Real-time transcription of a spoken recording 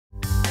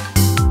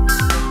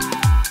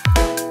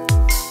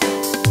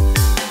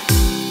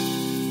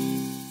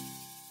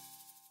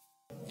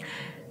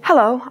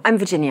Hello, I'm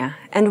Virginia,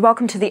 and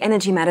welcome to the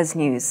Energy Matters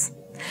News.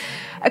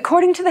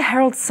 According to the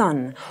Herald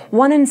Sun,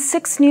 1 in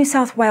 6 New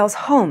South Wales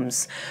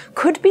homes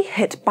could be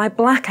hit by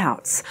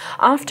blackouts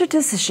after a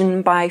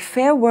decision by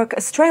Fair Work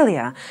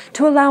Australia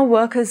to allow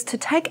workers to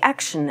take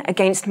action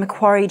against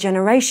Macquarie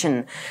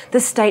Generation,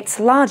 the state's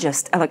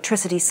largest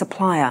electricity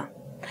supplier.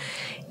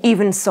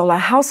 Even solar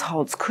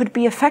households could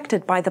be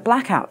affected by the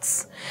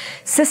blackouts.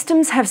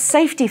 Systems have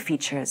safety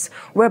features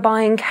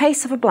whereby in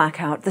case of a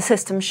blackout, the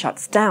system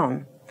shuts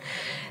down.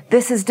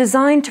 This is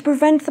designed to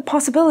prevent the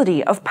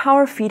possibility of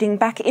power feeding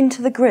back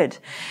into the grid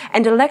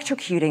and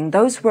electrocuting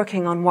those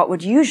working on what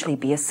would usually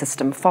be a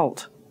system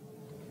fault.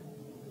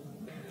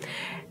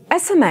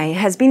 SMA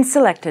has been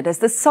selected as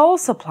the sole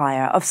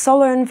supplier of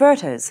solar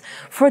inverters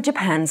for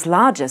Japan's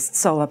largest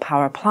solar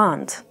power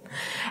plant.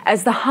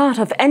 As the heart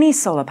of any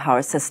solar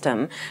power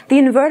system, the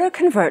inverter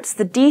converts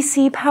the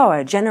DC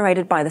power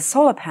generated by the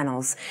solar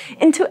panels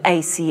into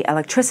AC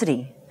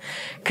electricity.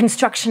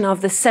 Construction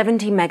of the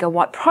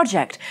 70-megawatt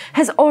project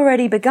has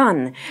already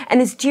begun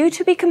and is due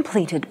to be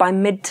completed by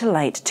mid to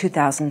late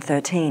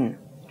 2013.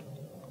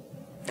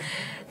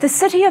 The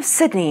City of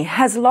Sydney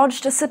has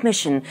lodged a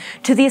submission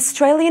to the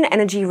Australian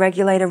Energy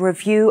Regulator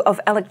Review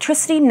of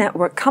Electricity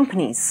Network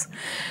Companies.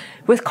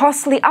 With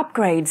costly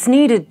upgrades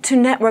needed to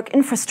network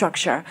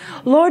infrastructure,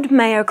 Lord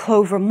Mayor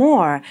Clover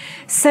Moore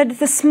said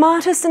the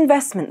smartest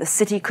investment the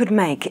city could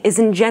make is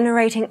in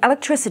generating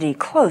electricity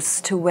close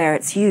to where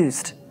it's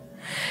used.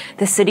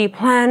 The city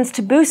plans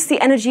to boost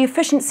the energy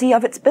efficiency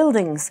of its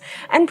buildings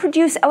and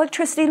produce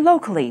electricity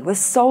locally with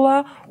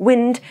solar,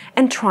 wind,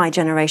 and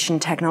tri-generation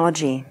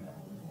technology.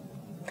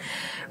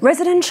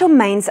 Residential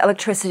mains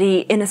electricity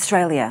in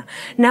Australia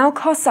now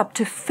costs up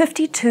to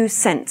 52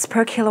 cents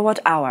per kilowatt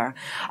hour,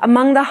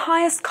 among the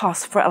highest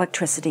costs for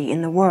electricity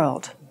in the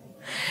world.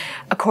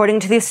 According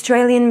to the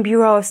Australian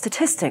Bureau of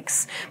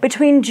Statistics,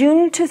 between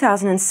June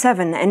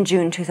 2007 and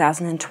June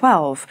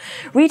 2012,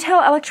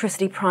 retail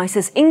electricity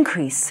prices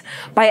increased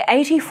by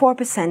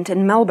 84%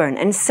 in Melbourne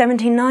and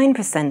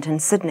 79% in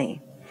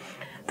Sydney.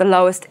 The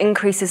lowest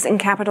increases in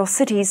capital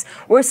cities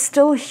were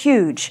still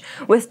huge,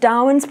 with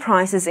Darwin's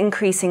prices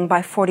increasing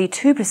by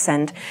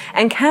 42%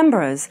 and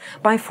Canberra's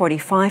by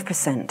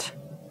 45%.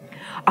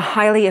 A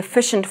highly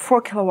efficient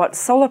 4-kilowatt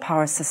solar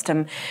power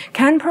system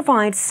can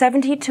provide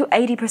 70 to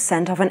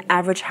 80% of an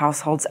average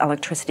household's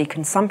electricity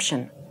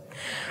consumption.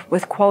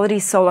 With quality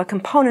solar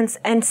components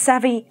and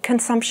savvy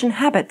consumption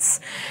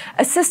habits,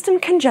 a system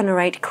can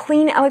generate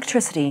clean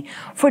electricity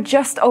for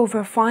just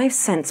over 5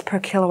 cents per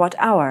kilowatt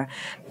hour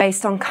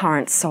based on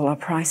current solar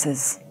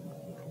prices.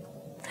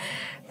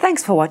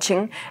 Thanks for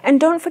watching, and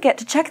don't forget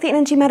to check the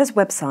Energy Matters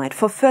website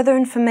for further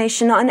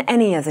information on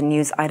any of the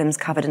news items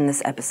covered in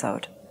this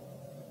episode.